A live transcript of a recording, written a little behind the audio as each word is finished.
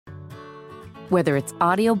Whether it's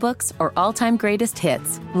audiobooks or all-time greatest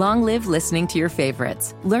hits, long live listening to your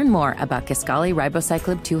favorites. Learn more about Kisqali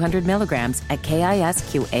Ribociclib 200 milligrams at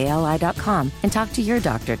KISQALI.com and talk to your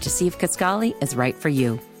doctor to see if Kisqali is right for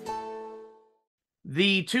you.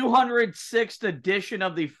 The 206th edition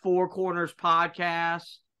of the Four Corners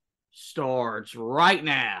podcast starts right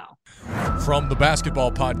now. From the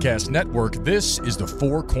Basketball Podcast Network, this is the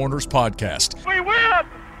Four Corners Podcast. We win!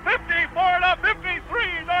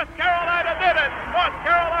 54-53, North Carolina did it! North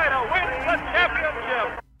Carolina wins the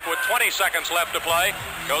championship! With 20 seconds left to play,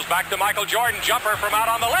 goes back to Michael Jordan, jumper from out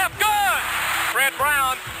on the left, good! Fred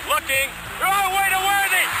Brown looking, way to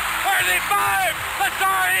Worthy! Worthy 5! The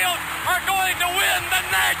Tar Heels are going to win the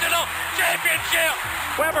national championship!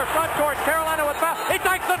 Weber front court, Carolina with foul. He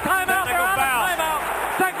takes the timeout. They're out of timeout.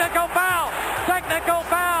 Technical foul. Technical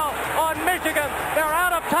foul on Michigan. They're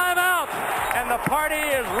out of timeout. And the party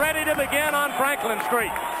is ready to begin on Franklin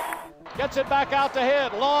Street. Gets it back out to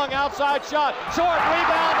Head. Long outside shot. Short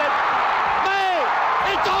rebounded. May!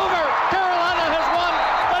 It's over! Carolina has won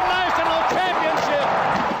the national championship.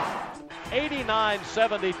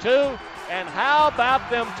 89-72. And how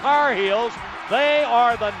about them Tar Heels? They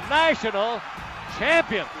are the national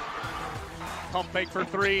champion. Pump fake for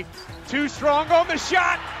three. Too strong on the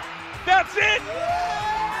shot. That's it.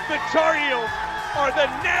 The Tar Heels are the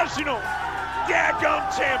national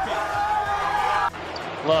daggum champions.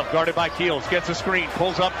 Love guarded by Keels. Gets a screen.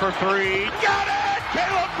 Pulls up for three. Got it.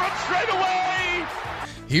 Caleb from straight away.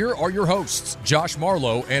 Here are your hosts, Josh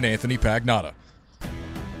Marlowe and Anthony Pagnotta.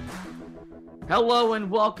 Hello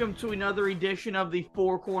and welcome to another edition of the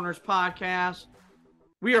Four Corners podcast.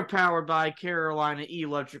 We are powered by Carolina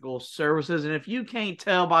Electrical Services, and if you can't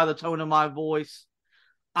tell by the tone of my voice,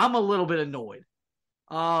 I'm a little bit annoyed.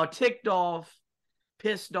 Ticked off,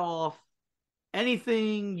 pissed off,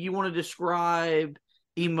 anything you want to describe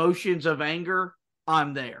emotions of anger,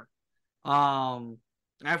 I'm there.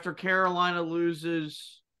 After Carolina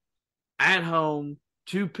loses at home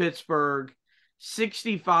to Pittsburgh,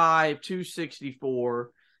 65-64,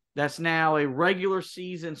 that's now a regular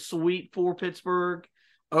season sweep for Pittsburgh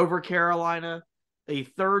over Carolina, a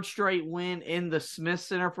third straight win in the Smith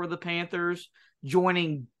Center for the Panthers,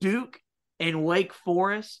 joining Duke and Wake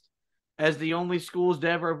Forest as the only schools to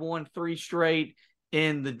ever have won three straight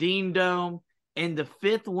in the Dean Dome, and the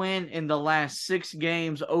fifth win in the last 6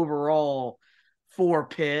 games overall for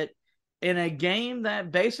Pitt, in a game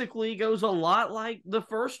that basically goes a lot like the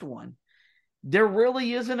first one. There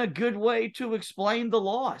really isn't a good way to explain the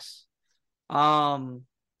loss.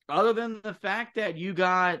 Other than the fact that you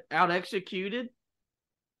got out-executed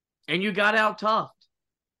and you got out-toughed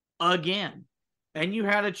again. And you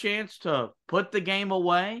had a chance to put the game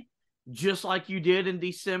away just like you did in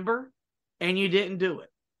December, and you didn't do it.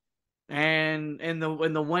 And in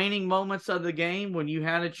the waning moments of the game, when you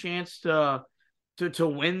had a chance to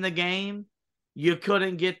win the game, you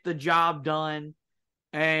couldn't get the job done.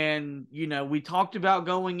 And, you know, we talked about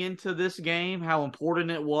going into this game, how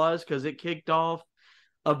important it was because it kicked off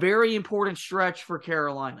a very important stretch for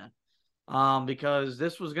Carolina, because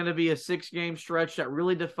this was going to be a 6-game stretch that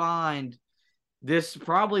really defined this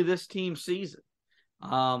team's season.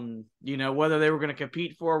 You know, whether they were going to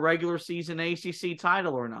compete for a regular season ACC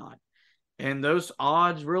title or not. And those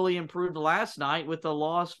odds really improved last night with the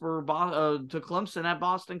loss to Clemson at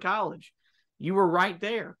Boston College. You were right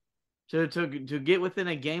there to get within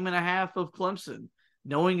a game and a half of Clemson,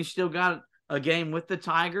 knowing you still got a game with the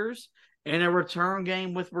Tigers and a return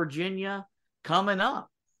game with Virginia coming up.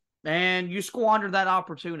 And you squandered that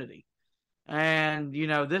opportunity. And, you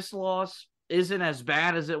know, this loss isn't as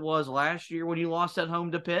bad as it was last year when you lost at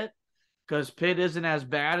home to Pitt, because Pitt isn't as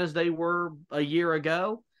bad as they were a year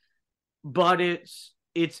ago. But it's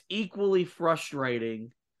equally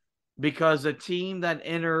frustrating because a team that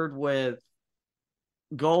entered with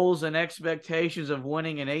goals and expectations of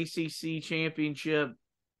winning an ACC championship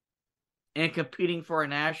and competing for a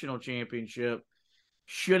national championship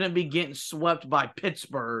shouldn't be getting swept by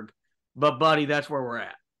Pittsburgh. But, buddy, that's where we're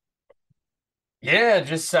at. Yeah,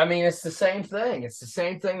 it's the same thing. It's the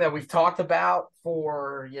same thing that we've talked about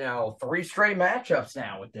for, 3 straight matchups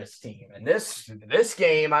now with this team. And this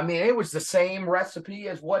game, it was the same recipe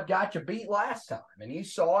as what got you beat last time. And you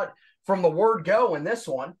saw it from the word go in this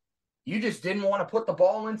one. You just didn't want to put the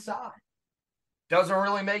ball inside. Doesn't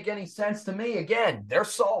really make any sense to me. Again, they're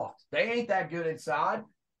soft. They ain't that good inside.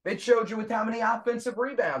 It showed you with how many offensive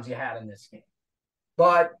rebounds you had in this game.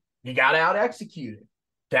 But you got out-executed.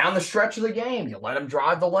 Down the stretch of the game, you let them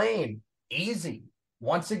drive the lane. Easy.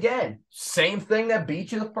 Once again, same thing that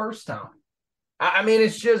beat you the first time.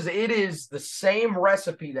 It is the same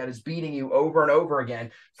recipe that is beating you over and over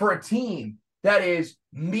again for a team that is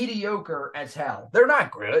mediocre as hell. They're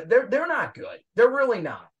not good. They're not good. They're really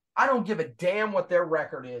not. I don't give a damn what their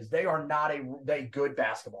record is. They are not a good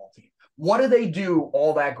basketball team. What do they do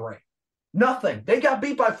all that great? Nothing. They got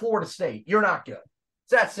beat by Florida State. You're not good.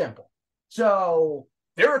 It's that simple. So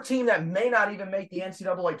they're a team that may not even make the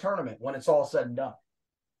NCAA tournament when it's all said and done.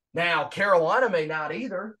 Now, Carolina may not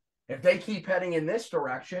either if they keep heading in this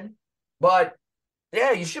direction. But,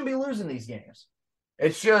 yeah, you shouldn't be losing these games.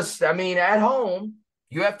 It's just, I mean, at home,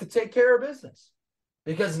 you have to take care of business.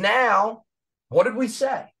 Because now, what did we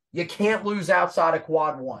say? You can't lose outside of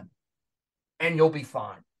quad one, and you'll be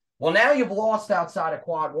fine. Well, now you've lost outside of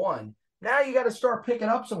quad one. Now you got to start picking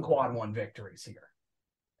up some quad one victories here.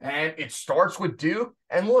 And it starts with Duke.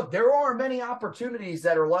 And look, there are many opportunities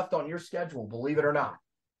that are left on your schedule, believe it or not.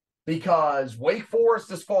 Because Wake Forest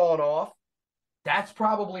has fallen off. That's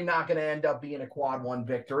probably not going to end up being a quad one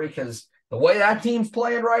victory because the way that team's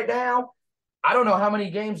playing right now, I don't know how many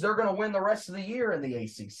games they're going to win the rest of the year in the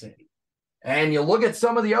ACC. And you look at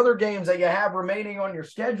some of the other games that you have remaining on your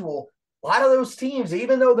schedule, a lot of those teams,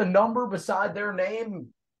 even though the number beside their name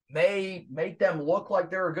may make them look like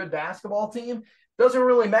they're a good basketball team, doesn't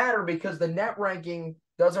really matter because the net ranking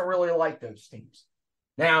doesn't really like those teams.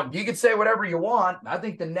 Now, you could say whatever you want. I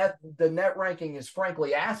think the net ranking is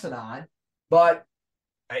frankly asinine, but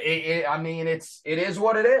it is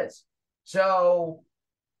what it is. So,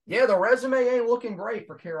 yeah, the resume ain't looking great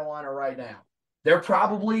for Carolina right now. They're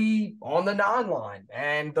probably on the 9 line.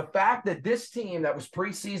 And the fact that this team that was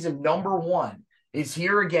preseason number 1 is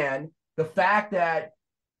here again, the fact that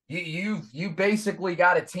you basically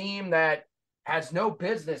got a team that has no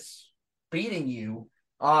business beating you,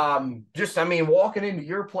 walking into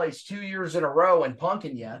your place 2 years in a row and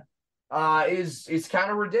punking you is kind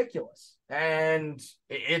of ridiculous. And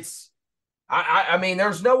there's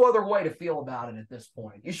no other way to feel about it at this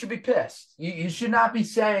point. You should be pissed. You should not be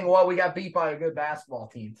saying, well, we got beat by a good basketball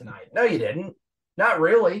team tonight. No, you didn't. Not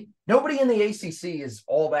really. Nobody in the ACC is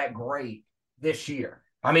all that great this year.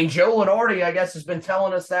 I mean, Joe Lenardi, I guess, has been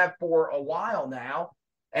telling us that for a while now.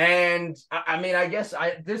 And,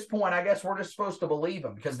 at this point, I guess we're just supposed to believe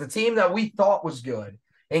him because the team that we thought was good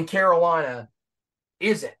in Carolina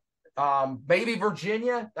isn't. Maybe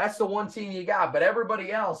Virginia, that's the one team you got. But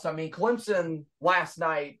everybody else, Clemson last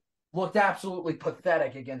night looked absolutely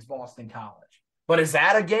pathetic against Boston College. But is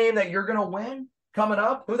that a game that you're going to win coming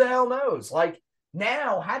up? Who the hell knows?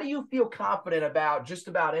 Now, how do you feel confident about just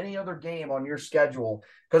about any other game on your schedule?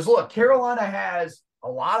 Because, look, Carolina has a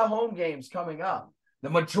lot of home games coming up. The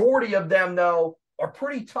majority of them, though, are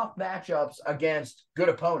pretty tough matchups against good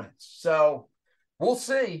opponents. So we'll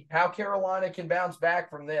see how Carolina can bounce back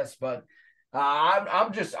from this. But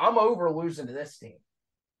I'm over losing to this team.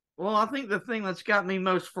 Well, I think the thing that's got me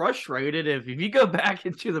most frustrated, if you go back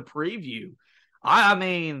into the preview,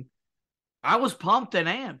 I was pumped and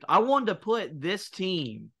amped. I wanted to put this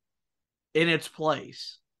team in its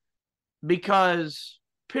place because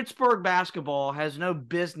Pittsburgh basketball has no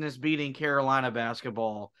business beating Carolina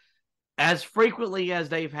basketball as frequently as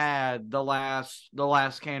they've had the last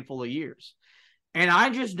handful of years. And I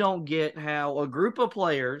just don't get how a group of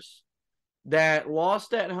players that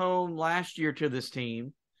lost at home last year to this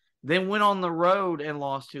team, then went on the road and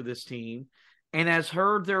lost to this team, and has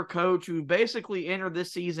heard their coach, who basically entered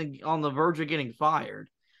this season on the verge of getting fired,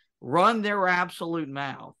 run their absolute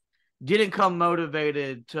mouth, didn't come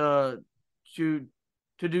motivated to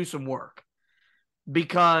do some work.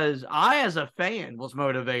 Because I, as a fan, was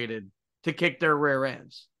motivated to kick their rear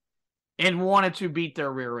ends and wanted to beat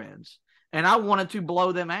their rear ends. And I wanted to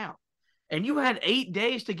blow them out. And you had 8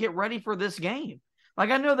 days to get ready for this game. I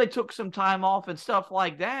know they took some time off and stuff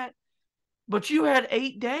like that, but you had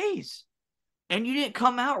 8 days. And you didn't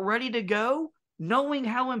come out ready to go, knowing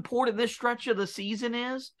how important this stretch of the season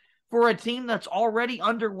is for a team that's already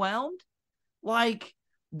underwhelmed.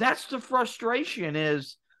 That's the frustration.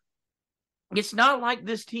 Is it's not like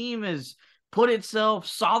this team has put itself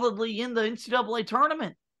solidly in the NCAA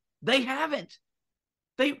tournament. They haven't.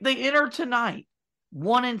 They entered tonight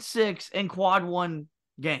 1-6 in quad one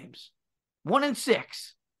games. 1-6.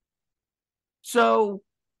 So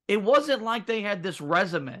it wasn't like they had this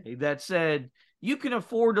resume that said you can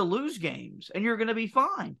afford to lose games and you're going to be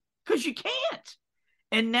fine, because you can't.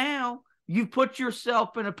 And now you've put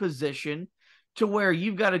yourself in a position to where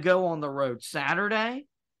you've got to go on the road Saturday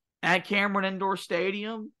at Cameron Indoor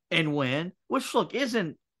Stadium and win, which, look,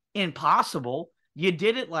 isn't impossible. You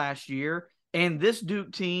did it last year, and this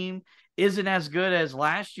Duke team isn't as good as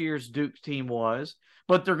last year's Duke team was,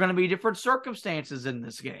 but there are going to be different circumstances in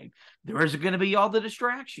this game. There is going to be all the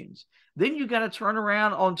distractions. Then you got to turn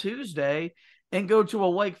around on Tuesday and go to a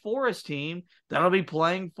Wake Forest team that'll be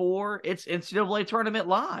playing for its NCAA tournament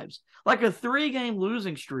lives. Like a 3-game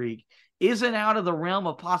losing streak isn't out of the realm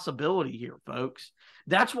of possibility here, folks.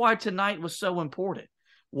 That's why tonight was so important.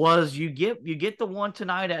 Was you get the one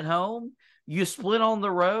tonight at home, you split on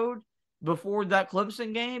the road before that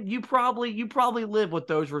Clemson game, you probably live with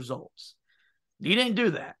those results. You didn't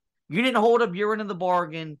do that. You didn't hold up your end of the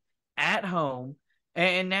bargain at home,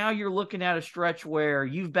 and now you're looking at a stretch where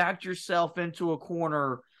you've backed yourself into a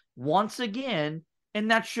corner once again,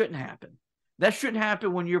 and that shouldn't happen. That shouldn't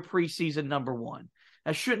happen when you're preseason number one.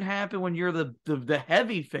 That shouldn't happen when you're the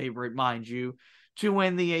heavy favorite, mind you, to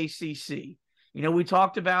win the ACC. You know, we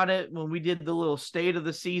talked about it when we did the little state of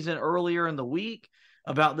the season earlier in the week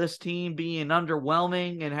about this team being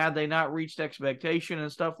underwhelming and had they not reached expectation and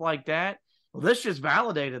stuff like that. Well, this just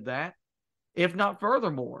validated that, if not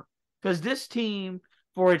furthermore, because this team,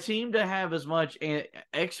 for a team to have as much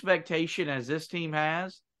expectation as this team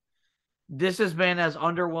has, this has been as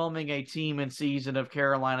underwhelming a team and season of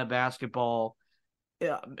Carolina basketball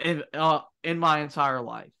in my entire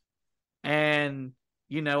life. And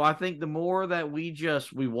you know, I think the more that we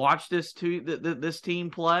watch this team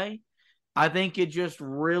play, I think it just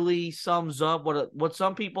really sums up what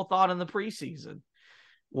some people thought in the preseason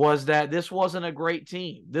was that this wasn't a great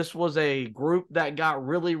team. This was a group that got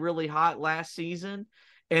really, really hot last season,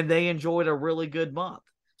 and they enjoyed a really good month.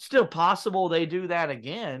 Still possible they do that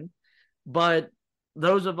again, but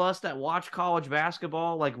those of us that watch college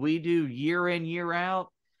basketball like we do year in, year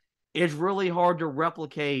out, it's really hard to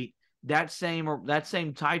replicate that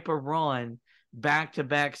same type of run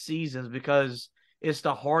back-to-back seasons, because it's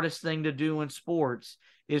the hardest thing to do in sports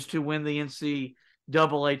is to win the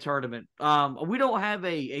NCAA tournament. We don't have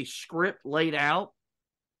a script laid out,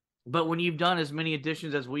 but when you've done as many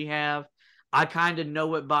editions as we have, I kind of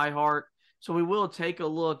know it by heart. So we will take a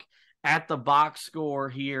look at the box score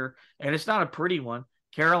here, and it's not a pretty one.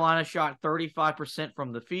 Carolina shot 35%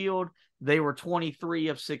 from the field. They were 23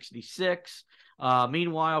 of 66.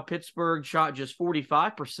 Meanwhile, Pittsburgh shot just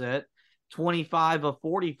 45%, 25 of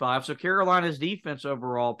 45. So Carolina's defense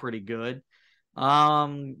overall pretty good.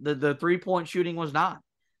 The three-point shooting was not.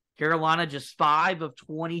 Carolina just 5 of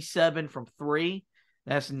 27 from 3.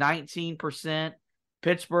 That's 19%.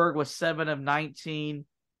 Pittsburgh was 7 of 19,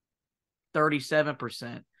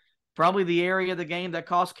 37%. Probably the area of the game that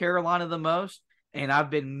cost Carolina the most, and I've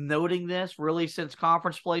been noting this really since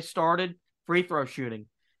conference play started, free throw shooting.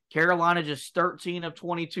 Carolina just 13 of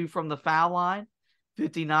 22 from the foul line,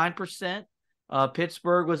 59%.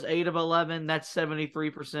 Pittsburgh was 8 of 11. That's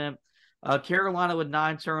 73%. Carolina with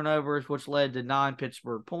 9 turnovers, which led to 9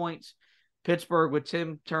 Pittsburgh points. Pittsburgh with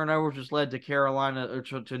 10 turnovers, which led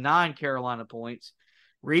to 9 Carolina points.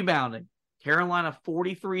 Rebounding, Carolina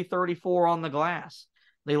 43-34 on the glass.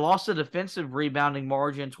 They lost a defensive rebounding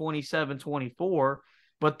margin 27-24,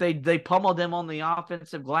 but they pummeled them on the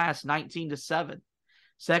offensive glass 19-7.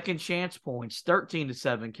 Second chance points,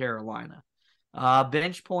 13-7 Carolina.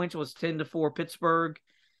 Bench points was 10-4 Pittsburgh.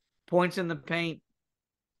 Points in the paint,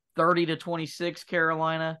 30-26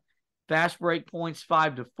 Carolina. Fast break points,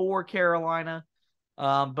 5-4 Carolina.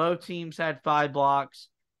 Both teams had 5 blocks,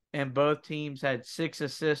 and both teams had 6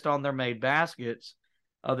 assists on their made baskets.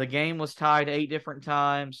 The game was tied 8 different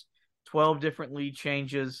times, 12 different lead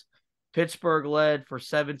changes. Pittsburgh led for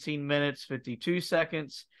 17 minutes, 52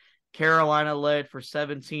 seconds. Carolina led for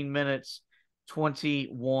 17 minutes,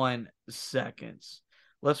 21 seconds.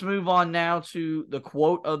 Let's move on now to the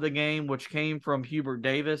quote of the game, which came from Hubert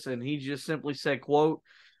Davis, and he just simply said, quote,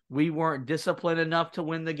 "We weren't disciplined enough to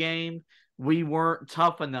win the game. We weren't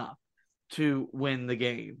tough enough to win the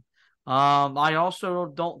game." I also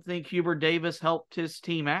don't think Hubert Davis helped his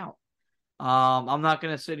team out. I'm not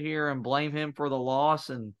going to sit here and blame him for the loss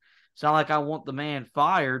and sound like I want the man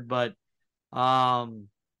fired, but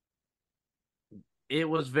it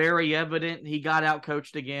was very evident he got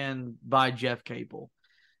out-coached again by Jeff Capel.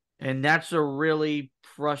 And that's a really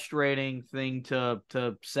frustrating thing to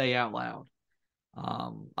say out loud.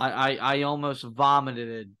 I almost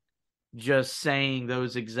vomited just saying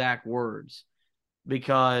those exact words,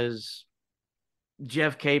 because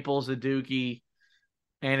Jeff Capel's a Dookie,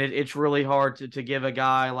 and it's really hard to give a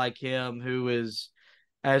guy like him, who is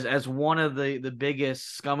as one of the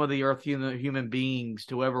biggest scum of the earth human beings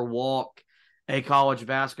to ever walk a college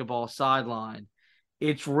basketball sideline.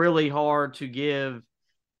 It's really hard to give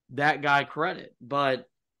that guy credit, but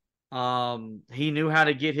he knew how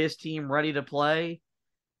to get his team ready to play,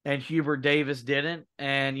 and Hubert Davis didn't.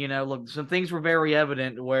 And, look, some things were very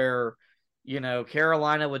evident where,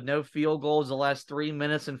 Carolina with no field goals the last 3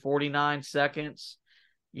 minutes and 49 seconds.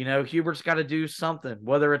 Hubert's got to do something,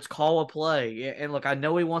 whether it's call a play. And look, I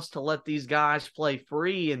know he wants to let these guys play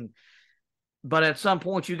free, but at some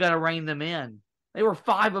point you got to rein them in. They were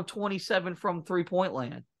 5 of 27 from 3-point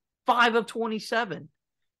land. 5 of 27.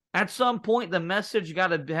 At some point, the message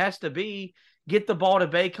has to be get the ball to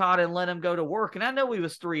Baycott and let him go to work. And I know he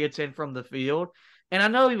was 3 of 10 from the field, and I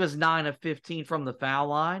know he was 9 of 15 from the foul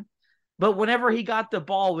line. But whenever he got the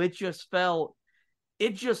ball, it just felt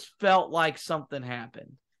like something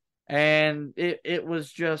happened, and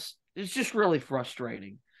it's just really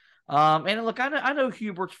frustrating. And look, I know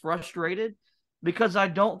Hubert's frustrated because I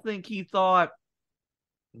don't think he thought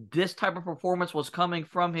this type of performance was coming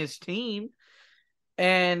from his team,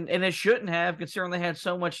 and it shouldn't have, considering they had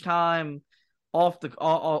so much time off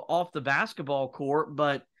the basketball court.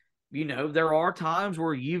 But there are times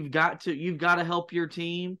where you've got to help your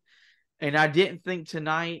team, and I didn't think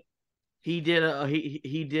tonight he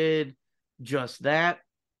did just that.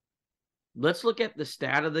 Let's look at the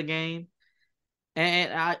stat of the game,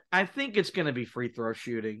 and I think it's going to be free throw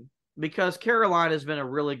shooting, because Carolina's been a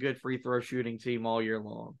really good free throw shooting team all year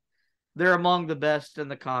long. They're among the best in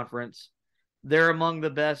the conference. They're among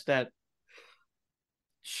the best at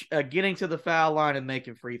getting to the foul line and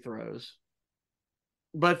making free throws.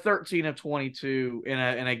 But 13 of 22 in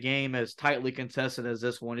a game as tightly contested as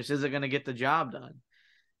this one just isn't going to get the job done.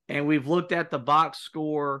 And we've looked at the box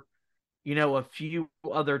score, a few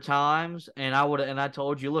other times, and I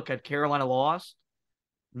told you, look, had Carolina lost,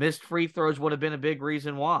 missed free throws would have been a big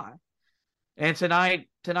reason why. And tonight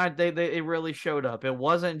they really showed up. It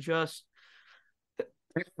wasn't just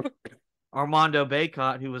Armando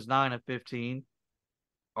Baycott, who was 9 of 15.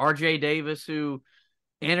 RJ Davis, who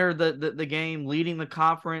entered the game leading the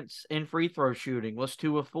conference in free throw shooting, was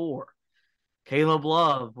 2 of 4. Caleb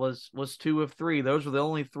Love was 2 of 3. Those were the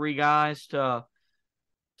only 3 guys to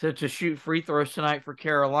shoot free throws tonight for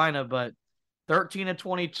Carolina. But 13 of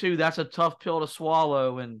 22, that's a tough pill to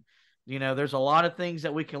swallow. And, there's a lot of things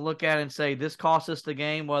that we can look at and say this cost us the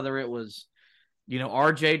game, whether it was,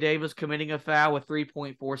 RJ Davis committing a foul with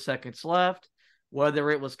 3.4 seconds left,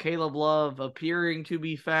 whether it was Caleb Love appearing to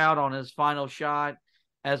be fouled on his final shot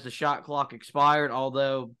as the shot clock expired,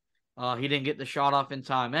 although he didn't get the shot off in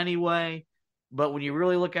time anyway. But when you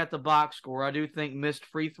really look at the box score, I do think missed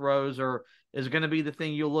free throws is going to be the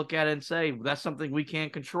thing you'll look at and say, that's something we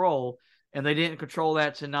can't control. And they didn't control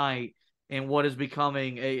that tonight in what is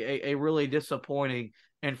becoming a really disappointing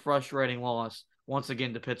and frustrating loss once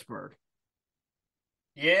again to Pittsburgh.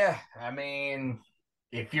 Yeah, I mean,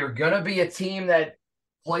 if you're going to be a team that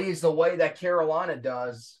plays the way that Carolina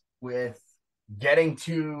does with getting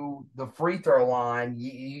to the free throw line,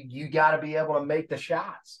 you got to be able to make the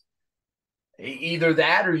shots. Either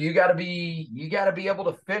that, or you got to be able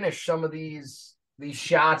to finish some of these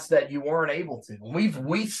shots that you weren't able to.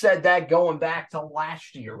 We've said that going back to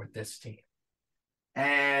last year with this team,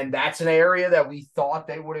 and that's an area that we thought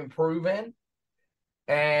they would improve in,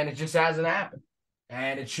 and it just hasn't happened.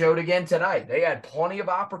 And it showed again tonight. They had plenty of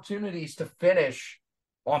opportunities to finish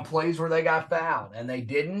on plays where they got fouled, and they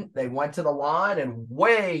didn't. They went to the line, and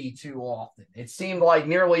way too often, it seemed like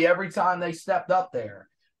nearly every time they stepped up there,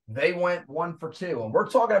 they went 1 for 2. And we're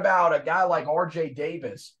talking about a guy like RJ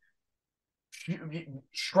Davis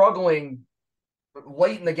struggling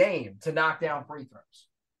late in the game to knock down free throws.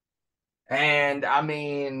 And I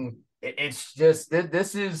mean, it's just,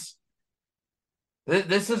 this is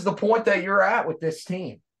the point that you're at with this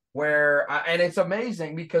team, where, and it's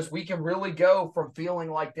amazing because we can really go from feeling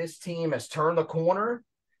like this team has turned the corner.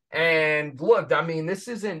 And look, I mean, this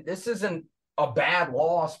isn't a bad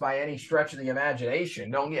loss by any stretch of the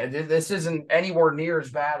imagination. This isn't anywhere near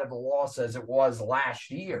as bad of a loss as it was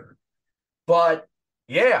last year. But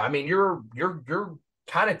yeah, I mean, you're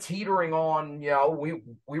kind of teetering on,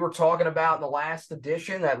 we were talking about in the last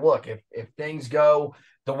edition that, look, if things go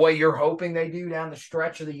the way you're hoping they do down the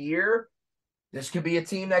stretch of the year, this could be a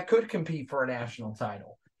team that could compete for a national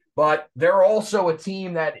title. But they're also a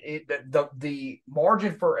team that the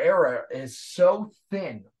margin for error is so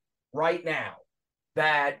thin right now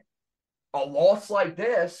that a loss like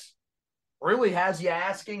this really has you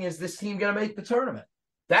asking, is this team going to make the tournament?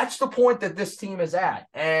 That's the point that this team is at.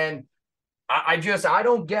 And I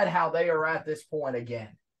don't get how they are at this point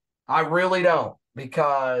again. I really don't,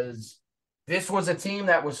 because this was a team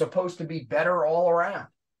that was supposed to be better all around.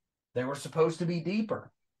 They were supposed to be deeper.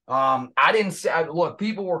 Look,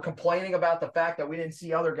 people were complaining about the fact that we didn't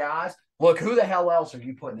see other guys. Look, who the hell else are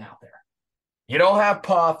you putting out there? You don't have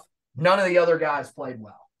Puff. None of the other guys played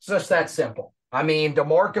well. It's just that simple. I mean,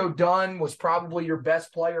 DeMarco Dunn was probably your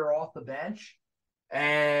best player off the bench.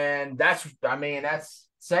 And that's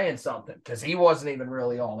saying something because he wasn't even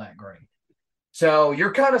really all that great. So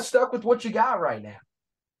you're kind of stuck with what you got right now.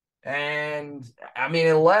 And, I mean,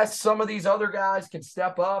 unless some of these other guys can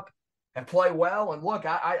step up and play well. And, look,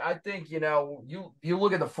 I think, you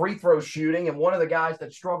look at the free throw shooting, and one of the guys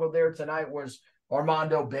that struggled there tonight was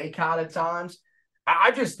Armando Bacot at times.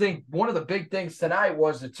 I just think one of the big things tonight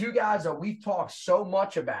was the two guys that we've talked so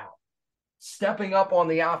much about stepping up on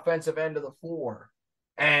the offensive end of the floor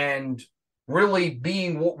and really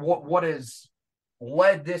being what has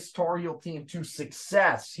led this Tar Heel team to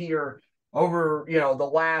success here over, the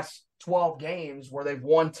last 12 games where they've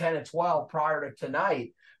won 10 and 12 prior to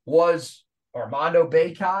tonight was Armando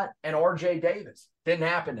Bacot and RJ Davis. Didn't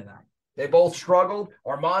happen tonight. They both struggled.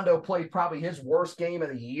 Armando played probably his worst game of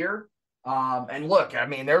the year. And look, I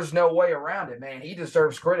mean, there's no way around it, man. He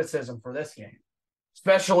deserves criticism for this game,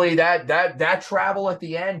 especially that travel at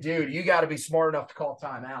the end, dude. You got to be smart enough to call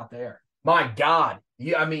timeout there. My God,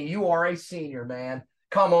 you are a senior, man.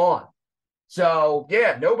 Come on. So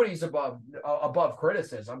yeah, nobody's above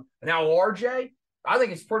criticism. Now RJ, I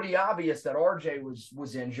think it's pretty obvious that RJ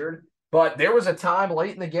was injured, but there was a time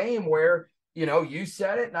late in the game where you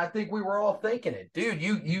said it, and I think we were all thinking it. Dude,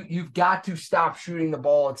 you've got to stop shooting the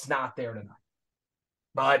ball. It's not there tonight.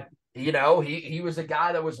 But, he was a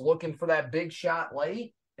guy that was looking for that big shot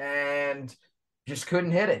late and just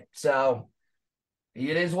couldn't hit it. So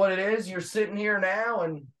it is what it is. You're sitting here now,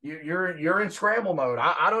 and you're in scramble mode.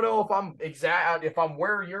 I don't know if I'm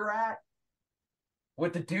where you're at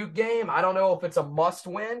with the Duke game. I don't know if it's a must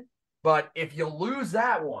win, but if you lose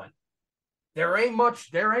that one, there ain't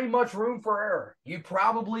much room for error. You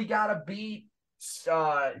probably got to beat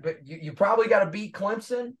you probably got to beat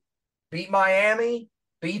Clemson, beat Miami,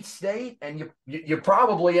 beat State, and you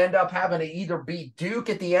probably end up having to either beat Duke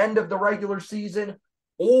at the end of the regular season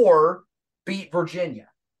or beat Virginia.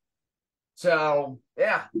 So,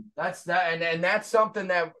 yeah, that's that. And that's something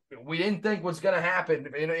that we didn't think was going to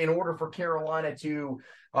happen in order for Carolina to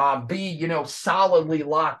be, solidly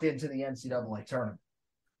locked into the NCAA tournament.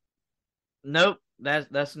 Nope,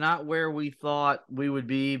 that's not where we thought we would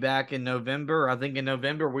be back in November. I think in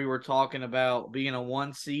November we were talking about being a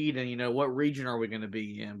 1 seed and, what region are we going to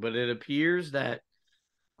be in. But it appears that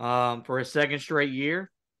for a second straight year,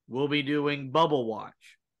 we'll be doing Bubble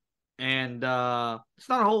Watch. And it's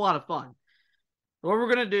not a whole lot of fun. What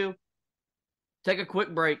we're going to do, take a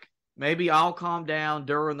quick break. Maybe I'll calm down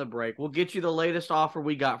during the break. We'll get you the latest offer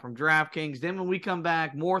we got from DraftKings. Then when we come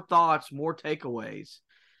back, more thoughts, more takeaways.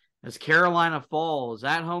 As Carolina falls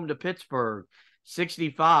at home to Pittsburgh,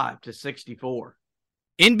 65-64.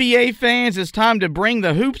 NBA fans, it's time to bring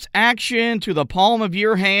the hoops action to the palm of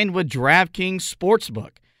your hand with DraftKings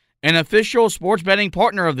Sportsbook, an official sports betting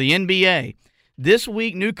partner of the NBA. This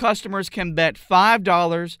week, new customers can bet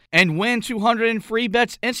 $5 and win $200 in free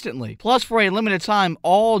bets instantly. Plus, for a limited time,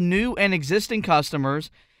 all new and existing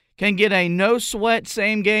customers can get a no-sweat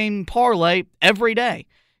same-game parlay every day.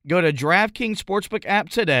 Go to DraftKings Sportsbook app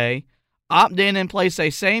today, opt in and place a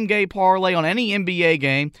same-game parlay on any NBA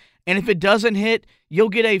game, and if it doesn't hit, you'll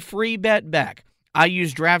get a free bet back. I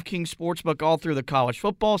use DraftKings Sportsbook all through the college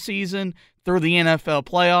football season, through the NFL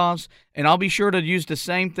playoffs, and I'll be sure to use the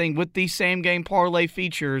same thing with these same-game parlay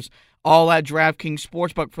features all at DraftKings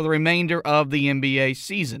Sportsbook for the remainder of the NBA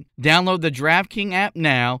season. Download the DraftKings app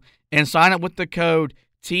now and sign up with the code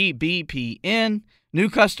TBPN. New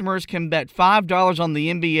customers can bet $5 on the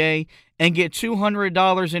NBA and get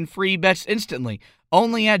 $200 in free bets instantly,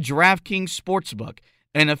 only at DraftKings Sportsbook,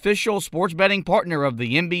 an official sports betting partner of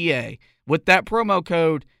the NBA. With that promo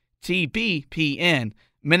code TBPN,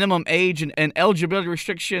 minimum age and eligibility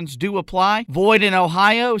restrictions do apply. Void in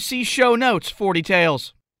Ohio. See show notes for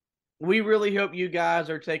details. We really hope you guys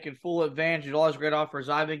are taking full advantage of all those great offers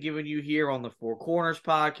I've been giving you here on the Four Corners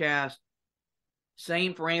podcast.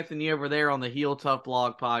 Same for Anthony over there on the Heel Tough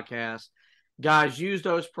Blog podcast. Guys, use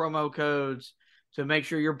those promo codes to make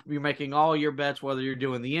sure you're making all your bets, whether you're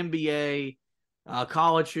doing the NBA,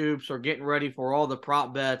 college hoops, or getting ready for all the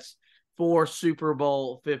prop bets for Super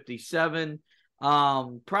Bowl 57.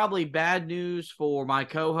 Probably bad news for my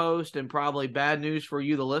co-host and probably bad news for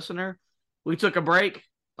you, the listener. We took a break.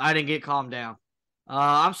 I didn't get calmed down.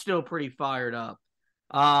 I'm still pretty fired up.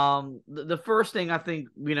 The first thing I think,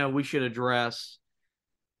 we should address,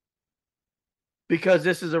 because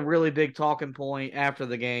this is a really big talking point after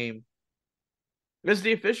the game, is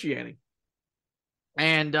the officiating.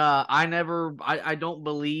 And I don't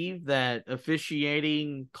believe that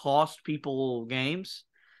officiating cost people games.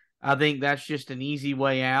 I think that's just an easy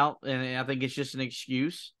way out, and I think it's just an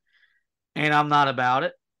excuse, and I'm not about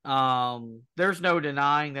it. There's no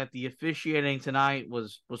denying that the officiating tonight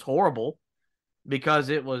was horrible. because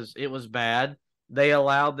it was bad. They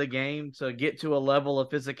allowed the game to get to a level of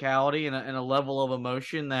physicality and a level of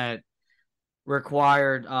emotion that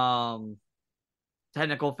required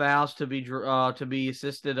technical fouls to be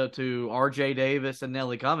assisted to R.J. Davis and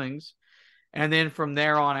Nelly Cummings. And then from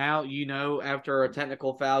there on out, after a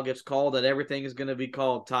technical foul gets called, that everything is going to be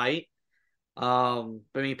called tight.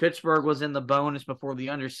 Pittsburgh was in the bonus before the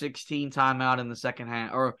under 16 timeout in the second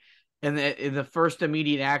half, or in the first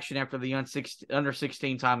immediate action after the under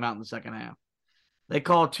 16 timeout in the second half. They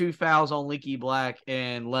called 2 fouls on Leaky Black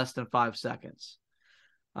in less than 5 seconds.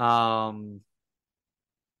 And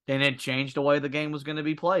it changed the way the game was going to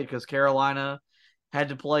be played because Carolina had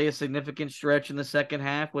to play a significant stretch in the second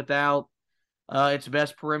half without its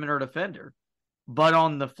best perimeter defender. But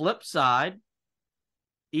on the flip side,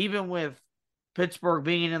 even with Pittsburgh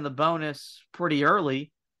being in the bonus pretty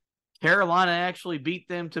early, Carolina actually beat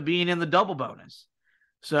them to being in the double bonus.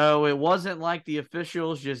 So it wasn't like the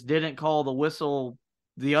officials just didn't call the whistle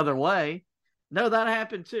the other way. No, that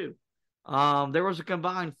happened too. There was a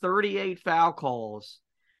combined 38 foul calls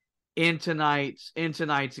in tonight's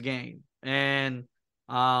game. And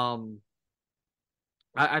I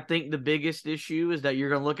think the biggest issue is that you're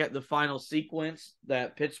going to look at the final sequence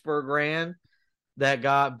that Pittsburgh ran that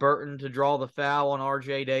got Burton to draw the foul on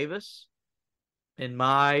R.J. Davis. In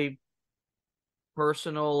my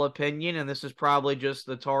personal opinion, and this is probably just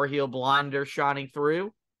the Tar Heel blinder shining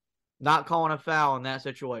through, not calling a foul in that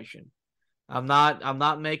situation. I'm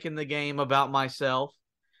not making the game about myself.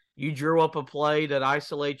 You drew up a play that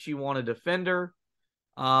isolates you on a defender,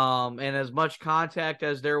 and as much contact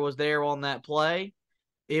as there was there on that play,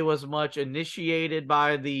 it was much initiated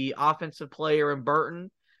by the offensive player in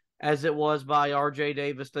Burton as it was by R.J.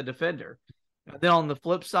 Davis, the defender. And then on the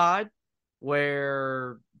flip side,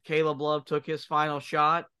 where Caleb Love took his final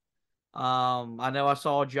shot, I know I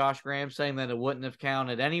saw Josh Graham saying that it wouldn't have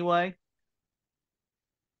counted anyway.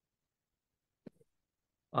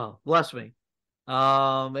 Oh, bless me.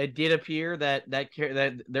 It did appear that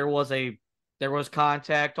there was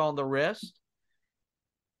contact on the wrist.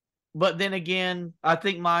 But then again, I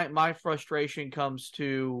think my frustration comes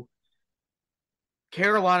to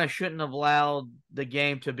Carolina shouldn't have allowed the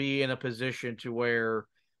game to be in a position to where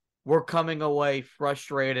we're coming away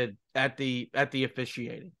frustrated at the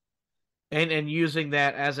officiating and using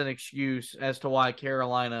that as an excuse as to why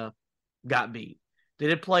Carolina got beat.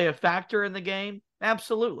 Did it play a factor in the game?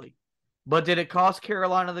 Absolutely. But did it cost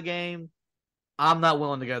Carolina the game? I'm not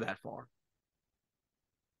willing to go that far.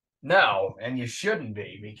 No, and you shouldn't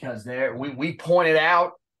be, because we pointed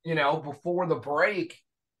out, before the break,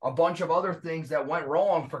 a bunch of other things that went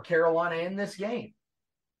wrong for Carolina in this game.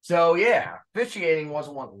 So, yeah, officiating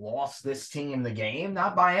wasn't what lost this team the game,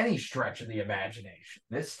 not by any stretch of the imagination.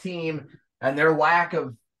 This team and their lack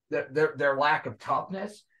of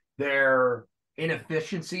toughness, their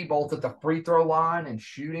inefficiency, both at the free throw line and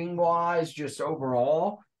shooting wise, just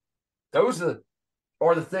overall, those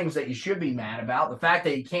are the things that you should be mad about. The fact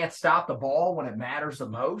that you can't stop the ball when it matters the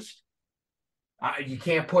most. You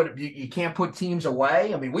can't put teams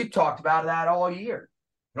away. I mean, we've talked about that all year.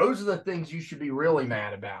 Those are the things you should be really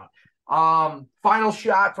mad about. Final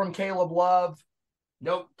shot from Caleb Love.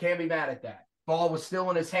 Nope, can't be mad at that. Ball was still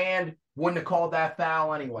in his hand. Wouldn't have called that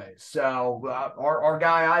foul anyways. So our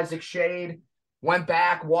guy Isaac Shade went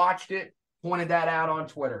back, watched it, pointed that out on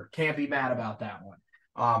Twitter. Can't be mad about that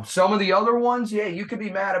one. Some of the other ones, yeah, you could be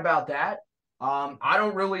mad about that. I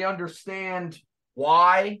don't really understand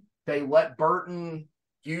why they let Burton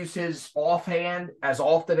use his offhand as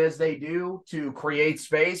often as they do to create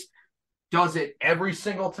space. Does it every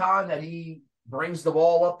single time that he brings the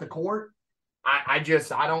ball up the court? I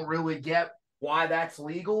don't really get why that's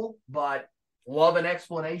legal, but love an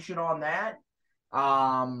explanation on that.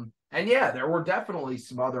 And yeah, there were definitely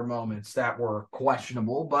some other moments that were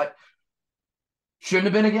questionable, but shouldn't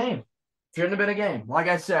have been a game. Shouldn't have been a game. Like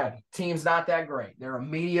I said, team's not that great. They're a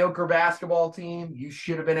mediocre basketball team. You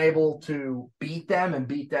should have been able to beat them and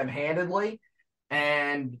beat them handedly.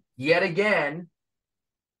 And yet again,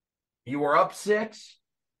 you were up 6.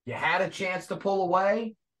 You had a chance to pull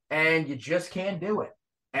away, and you just can't do it.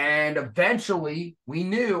 And eventually, we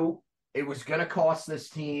knew it was going to cost this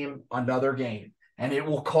team another game. And it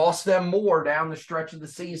will cost them more down the stretch of the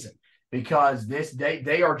season, because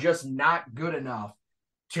they are just not good enough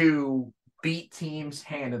to beat teams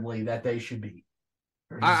handedly that they should beat.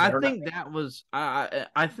 I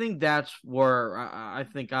think that's where I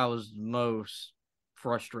think I was most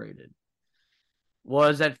frustrated.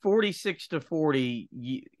 Was at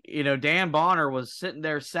 46-40, Dan Bonner was sitting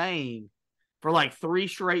there saying for like 3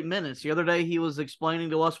 straight minutes. The other day he was explaining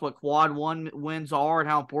to us what quad 1 wins are and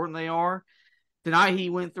how important they are. Tonight he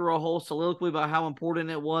went through a whole soliloquy about how important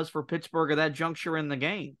it was for Pittsburgh at that juncture in the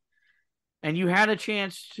game. And you had a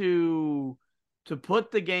chance to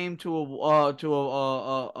put the game to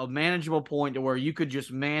a manageable point to where you could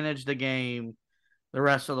just manage the game the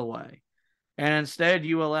rest of the way. And instead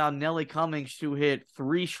you allow Nelly Cummings to hit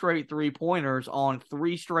 3 straight 3-pointers on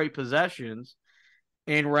 3 straight possessions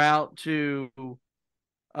en route to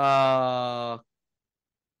a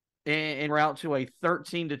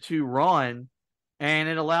 13-2 run, and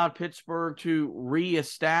it allowed Pittsburgh to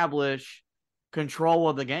reestablish control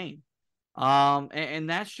of the game. And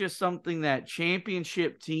that's just something that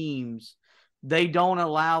championship teams, they don't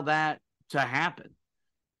allow that to happen.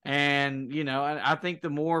 And, you know, I think the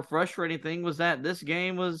more frustrating thing was that this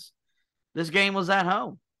game was at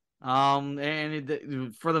home.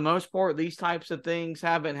 For the most part, these types of things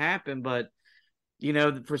haven't happened, but, you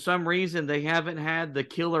know, for some reason they haven't had the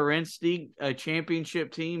killer instinct a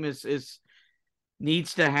championship team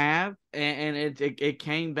needs to have, and it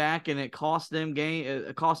came back and it cost them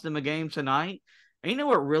a game tonight. And you know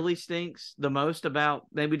what really stinks the most about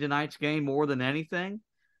maybe tonight's game more than anything?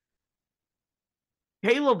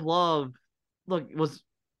 Caleb Love,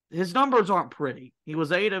 his numbers aren't pretty. He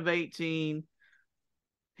was 8 of 18.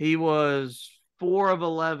 He was 4 of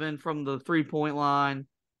 11 from the 3-point line.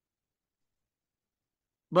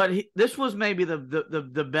 But this was maybe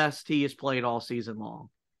the best he has played all season long.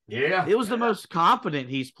 Yeah. It was the most confident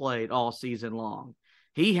he's played all season long.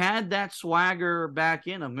 He had that swagger back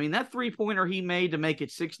in him. I mean, that 3-pointer he made to make it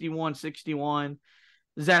 61-61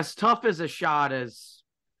 is as tough as a shot as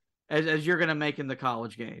you're going to make in the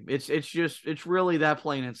college game. It's really that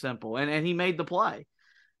plain and simple. And he made the play.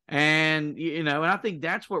 And, you know, and I think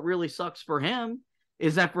that's what really sucks for him,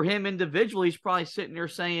 is that for him individually, he's probably sitting there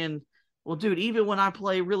saying, well, dude, even when I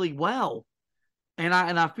play really well and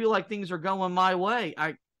I feel like things are going my way,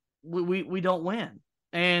 we don't win.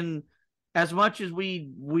 And as much as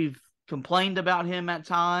we've complained about him at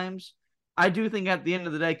times, I do think at the end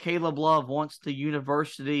of the day, Caleb Love wants the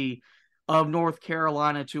University of North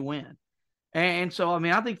Carolina to win. And so, I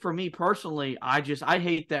mean, I think for me personally, I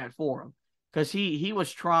hate that for him, because he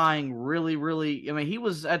was trying really, really, I mean, he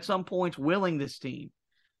was at some points willing this team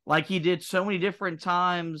like he did so many different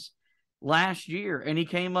times last year, and he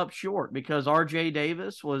came up short because RJ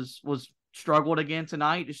Davis was struggled again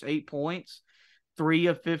tonight, just 8 points, 3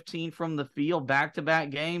 of 15 from the field,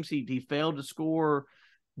 back-to-back games. He failed to score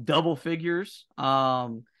double figures.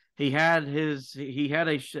 He had his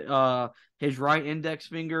right index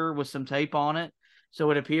finger with some tape on it,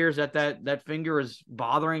 so it appears that finger is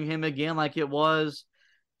bothering him again, like it was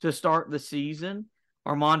to start the season.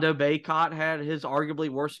 Armando Bacot had his arguably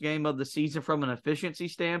worst game of the season from an efficiency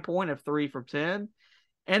standpoint of 3 for 10.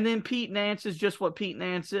 And then Pete Nance is just what Pete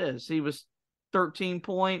Nance is. He was 13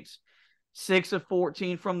 points, 6 of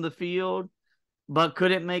 14 from the field, but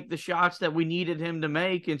couldn't make the shots that we needed him to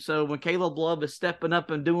make. And so when Caleb Love is stepping up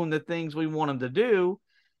and doing the things we want him to do,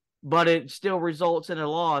 but it still results in a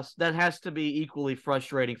loss, that has to be equally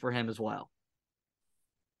frustrating for him as well.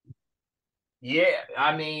 Yeah,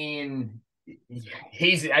 I mean,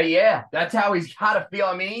 that's how he's got to feel.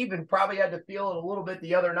 I mean, he even probably had to feel it a little bit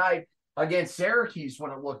the other night against Syracuse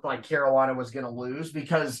when it looked like Carolina was going to lose,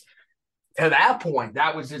 because to that point,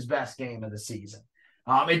 that was his best game of the season.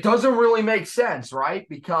 It doesn't really make sense, right?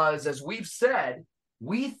 Because as we've said,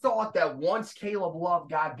 we thought that once Caleb Love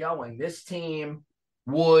got going, this team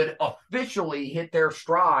would officially hit their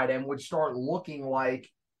stride and would start looking like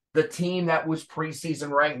the team that was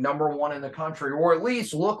preseason ranked number 1 in the country, or at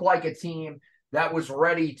least look like a team that was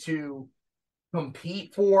ready to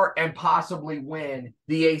compete for and possibly win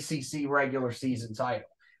the ACC regular season title.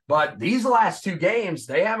 But these last 2 games,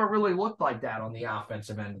 they haven't really looked like that on the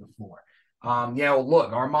offensive end of the floor.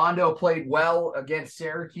 Look, Armando played well against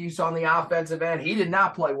Syracuse on the offensive end. He did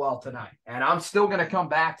not play well tonight, and I'm still going to come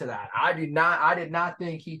back to that. I did not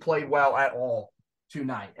think he played well at all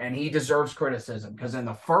tonight, and he deserves criticism, because in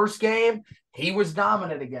the first game, he was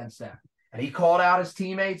dominant against them, and he called out his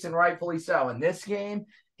teammates, and rightfully so. In this game,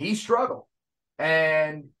 he struggled,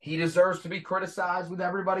 and he deserves to be criticized with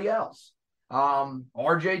everybody else.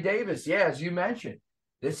 RJ Davis, as you mentioned,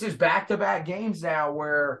 this is back-to-back games now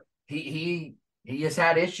where he has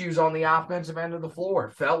had issues on the offensive end of the floor.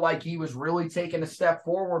 It felt like he was really taking a step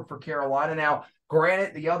forward for Carolina. Now,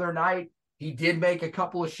 granted, the other night, he did make a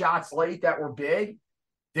couple of shots late that were big.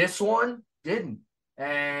 This one didn't.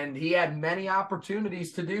 And he had many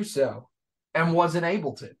opportunities to do so and wasn't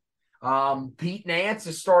able to. Pete Nance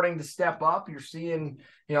is starting to step up. You're seeing,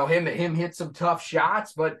 him hit some tough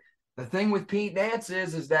shots. But the thing with Pete Nance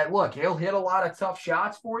is that, look, he'll hit a lot of tough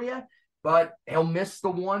shots for you, but he'll miss the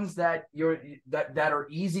ones that are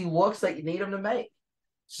easy looks that you need him to make.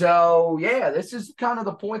 So, yeah, this is kind of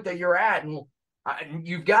the point that you're at, and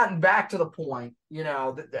you've gotten back to the point,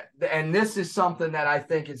 and this is something that I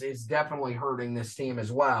think is definitely hurting this team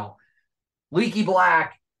as well. Leaky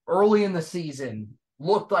Black, early in the season,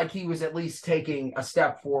 looked like he was at least taking a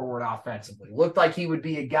step forward offensively. Looked like he would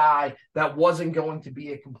be a guy that wasn't going to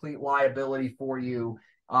be a complete liability for you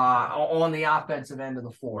on the offensive end of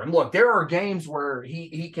the floor. And look, there are games where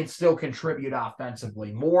he can still contribute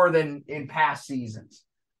offensively more than in past seasons.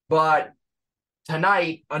 But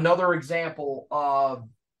tonight, another example of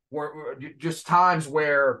just times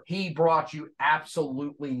where he brought you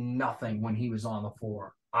absolutely nothing when he was on the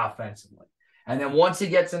floor offensively. And then once he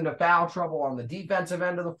gets into foul trouble on the defensive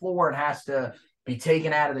end of the floor and has to be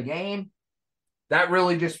taken out of the game, that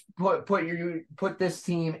really just put this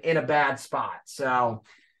team in a bad spot. So,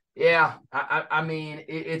 yeah, I mean,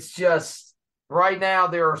 it's just right now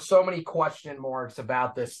there are so many question marks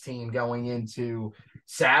about this team going into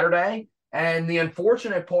Saturday. And the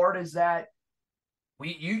unfortunate part is that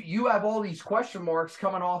you have all these question marks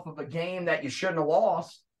coming off of a game that you shouldn't have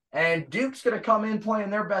lost. And Duke's going to come in playing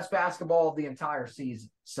their best basketball of the entire season.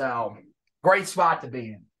 So, great spot to be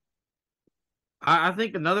in. I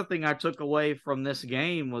think another thing I took away from this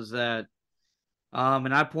game was that,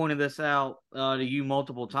 and I pointed this out to you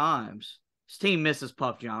multiple times, this team misses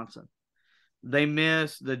Puff Johnson. They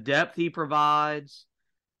miss the depth he provides,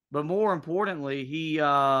 but more importantly,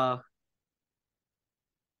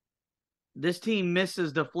 this team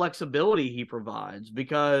misses the flexibility he provides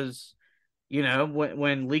because –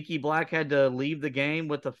 when Leaky Black had to leave the game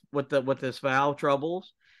with his foul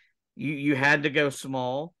troubles, you had to go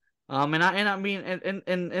small. And I mean,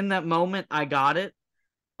 in that moment, I got it.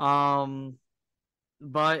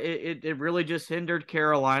 But it really just hindered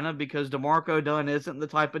Carolina because DeMarco Dunn isn't the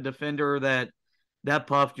type of defender that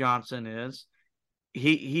Puff Johnson is.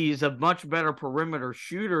 He's a much better perimeter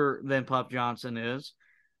shooter than Puff Johnson is,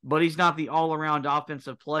 but he's not the all-around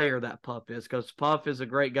offensive player that Puff is because Puff is a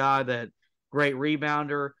great guy great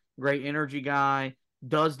rebounder, great energy guy,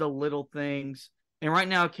 does the little things. And right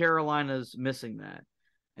now, Carolina's missing that.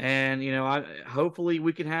 And, hopefully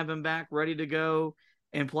we can have him back ready to go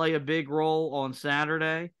and play a big role on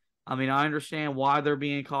Saturday. I mean, I understand why they're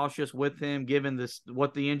being cautious with him, given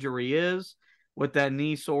what the injury is, with that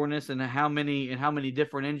knee soreness and how many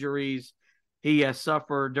different injuries he has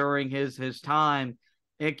suffered during his time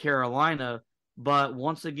at Carolina. But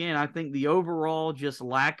once again, I think the overall just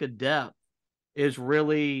lack of depth is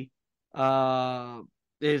really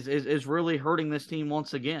is really hurting this team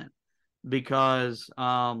once again because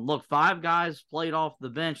look, 5 guys played off the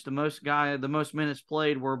bench. The most minutes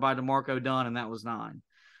played were by DeMarco Dunn, and that was 9,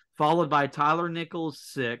 followed by Tyler Nichols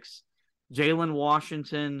 6, Jalen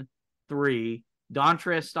Washington 3,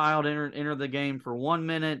 Dontrez Styles entered the game for 1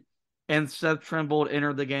 minute, and Seth Trimble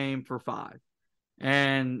entered the game for 5.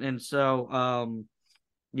 And so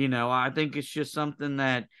I think it's just something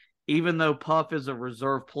that, even though Puff is a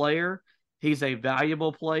reserve player, he's a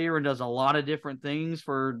valuable player and does a lot of different things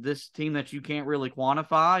for this team that you can't really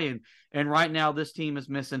quantify. And right now, this team is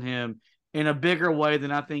missing him in a bigger way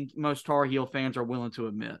than I think most Tar Heel fans are willing to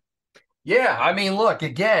admit. Yeah, I mean, look,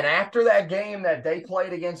 again, after that game that they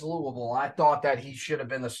played against Louisville, I thought that he should have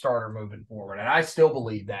been the starter moving forward, and I still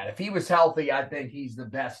believe that. If he was healthy, I think he's the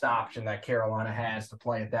best option that Carolina has to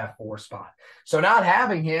play at that 4 spot. So not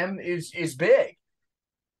having him is big.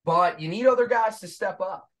 But you need other guys to step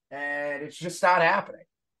up, and it's just not happening.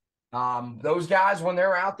 Those guys, when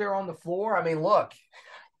they're out there on the floor, I mean, look,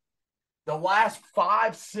 the last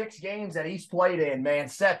 5-6 games that he's played in, man,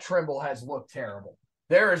 Seth Trimble has looked terrible.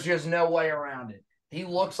 There is just no way around it. He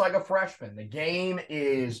looks like a freshman. The game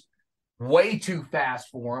is way too fast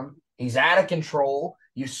for him. He's out of control.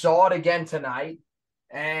 You saw it again tonight.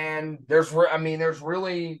 And there's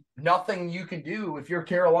really nothing you can do if you're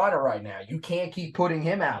Carolina right now. You can't keep putting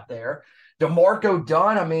him out there. DeMarco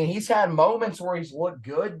Dunn, I mean, he's had moments where he's looked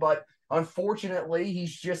good, but unfortunately,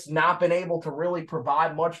 he's just not been able to really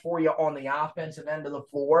provide much for you on the offensive end of the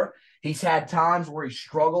floor. He's had times where he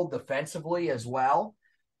struggled defensively as well.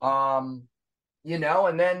 And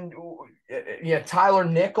then Tyler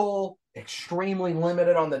Nickel, extremely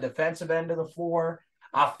limited on the defensive end of the floor.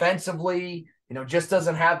 Offensively, just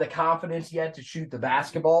doesn't have the confidence yet to shoot the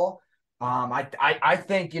basketball. I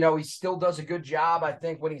think, he still does a good job, I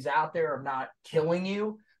think, when he's out there of not killing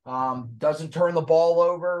you. Doesn't turn the ball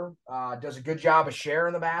over, does a good job of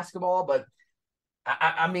sharing the basketball. But,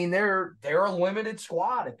 I mean, they're a limited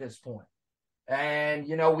squad at this point. And,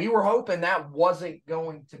 we were hoping that wasn't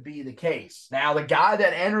going to be the case. Now, the guy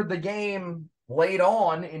that entered the game late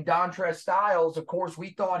on in Dontrez Styles, of course,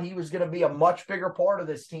 we thought he was going to be a much bigger part of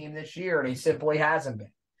this team this year, and he simply hasn't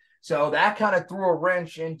been. So that kind of threw a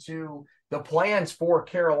wrench into the plans for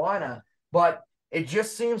Carolina. But it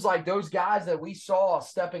just seems like those guys that we saw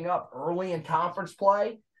stepping up early in conference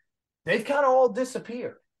play, they've kind of all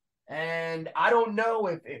disappeared. And I don't know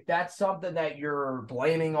if that's something that you're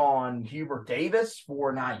blaming on Hubert Davis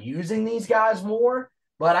for not using these guys more.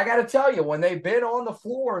 But I got to tell you, when they've been on the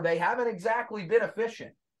floor, they haven't exactly been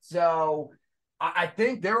efficient. So I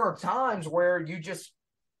think there are times where you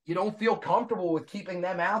don't feel comfortable with keeping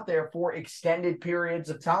them out there for extended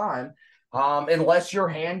periods of time unless your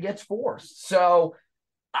hand gets forced. So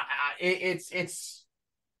it's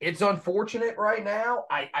unfortunate right now.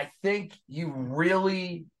 I think you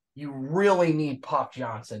really need Puff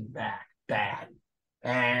Johnson back bad.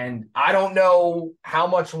 And I don't know how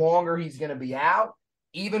much longer he's going to be out.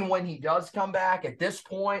 Even when he does come back, at this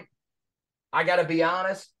point, I got to be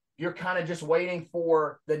honest, you're kind of just waiting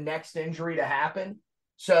for the next injury to happen.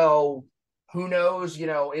 So who knows,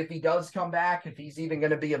 if he does come back, if he's even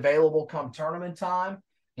going to be available come tournament time.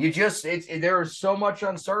 There is so much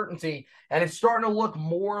uncertainty, and it's starting to look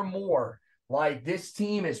more and more like this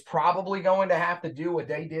team is probably going to have to do what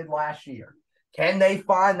they did last year. Can they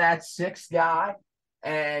find that sixth guy,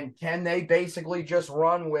 and can they basically just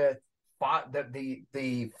run with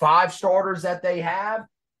the five starters that they have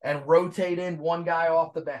and rotate in one guy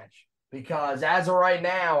off the bench? Because as of right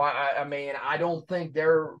now, I mean, I don't think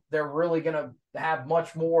they're really going to have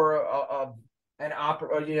much more of an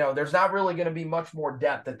there's not really going to be much more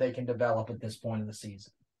depth that they can develop at this point of the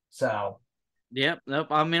season. So, yep,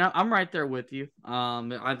 nope. I mean, I'm right there with you.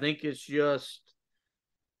 I think the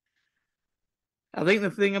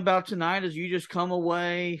thing about tonight is you just come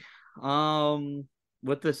away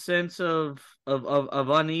with a sense of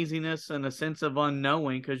uneasiness and a sense of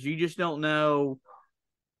unknowing, because you just don't know.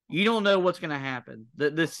 You don't know what's going to happen.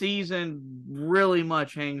 The season really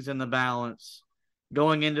much hangs in the balance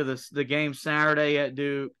going into the game Saturday at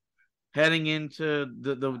Duke, heading into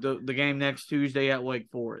the game next Tuesday at Wake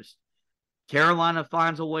Forest. Carolina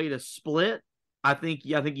finds a way to split. I think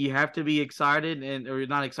you have to be excited, or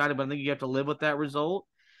not excited, but I think you have to live with that result.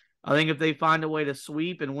 I think if they find a way to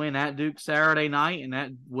sweep and win at Duke Saturday night and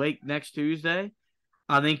at Wake next Tuesday,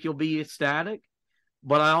 I think you'll be ecstatic.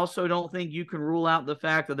 But I also don't think you can rule out the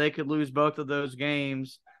fact that they could lose both of those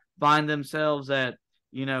games, find themselves at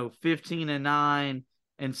 15-9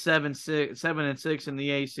 and 7-6 in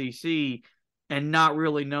the ACC, and not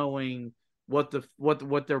really knowing what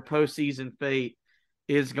their postseason fate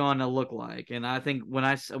is going to look like. And I think when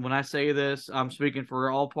I say this, I'm speaking for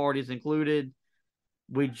all parties included.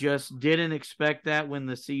 We just didn't expect that when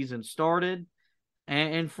the season started.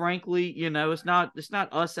 And frankly, it's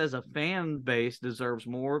not us as a fan base deserves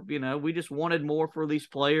more. We just wanted more for these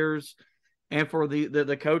players and for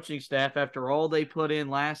the coaching staff after all they put in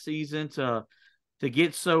last season to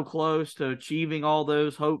get so close to achieving all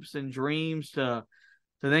those hopes and dreams to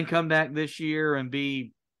then come back this year and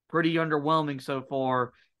be pretty underwhelming so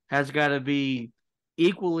far has got to be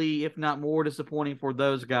equally, if not more, disappointing for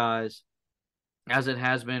those guys as it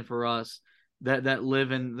has been for us that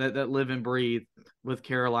live and breathe with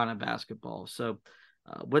Carolina basketball. So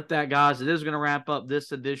with that, guys, it is going to wrap up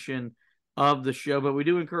this edition of the show, but we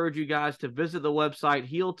do encourage you guys to visit the website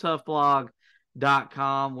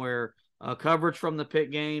HeelToughBlog.com, where coverage from the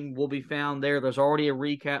Pitt game will be found there. There's already a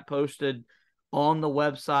recap posted on the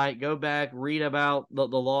website. Go back, read about the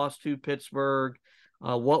loss to Pittsburgh,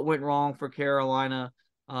 what went wrong for Carolina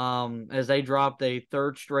as they dropped a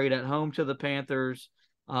third straight at home to the Panthers,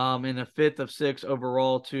 and a fifth of 6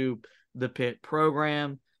 overall to the Pitt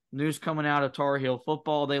program. News coming out of Tar Heel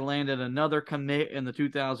football, they landed another commit in the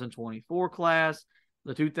 2024 class.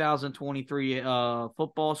 The 2023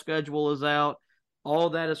 football schedule is out.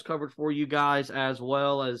 All that is covered for you guys, as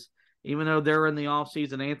well as, even though they're in the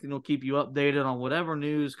offseason, Anthony will keep you updated on whatever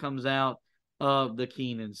news comes out of the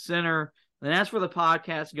Keenan Center. And as for the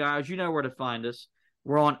podcast, guys, you know where to find us.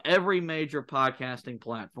 We're on every major podcasting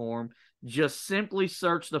platform. Just simply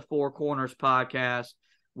search the Four Corners Podcast,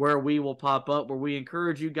 where we will pop up, where we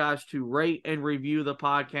encourage you guys to rate and review the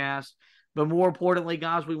podcast. But more importantly,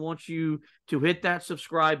 guys, we want you to hit that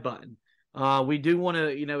subscribe button. We do want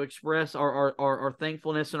to, express our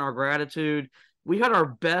thankfulness and our gratitude. We had our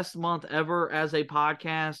best month ever as a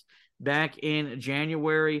podcast back in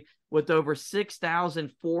January with over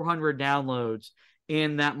 6,400 downloads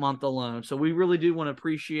in that month alone. So we really do want to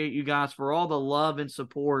appreciate you guys for all the love and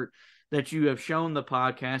support that you have shown the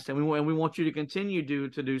podcast, and we want you to continue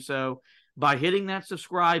to do so by hitting that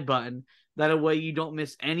subscribe button. That way you don't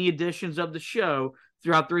miss any editions of the show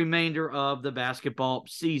throughout the remainder of the basketball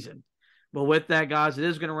season. But with that, guys, it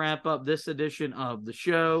is going to wrap up this edition of the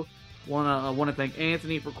show. I want to thank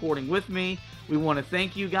Anthony for recording with me. We want to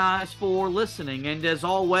thank you guys for listening. And as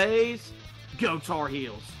always, go Tar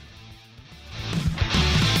Heels.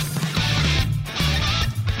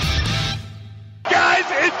 Guys,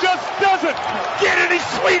 it just doesn't get any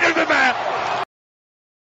sweeter than that.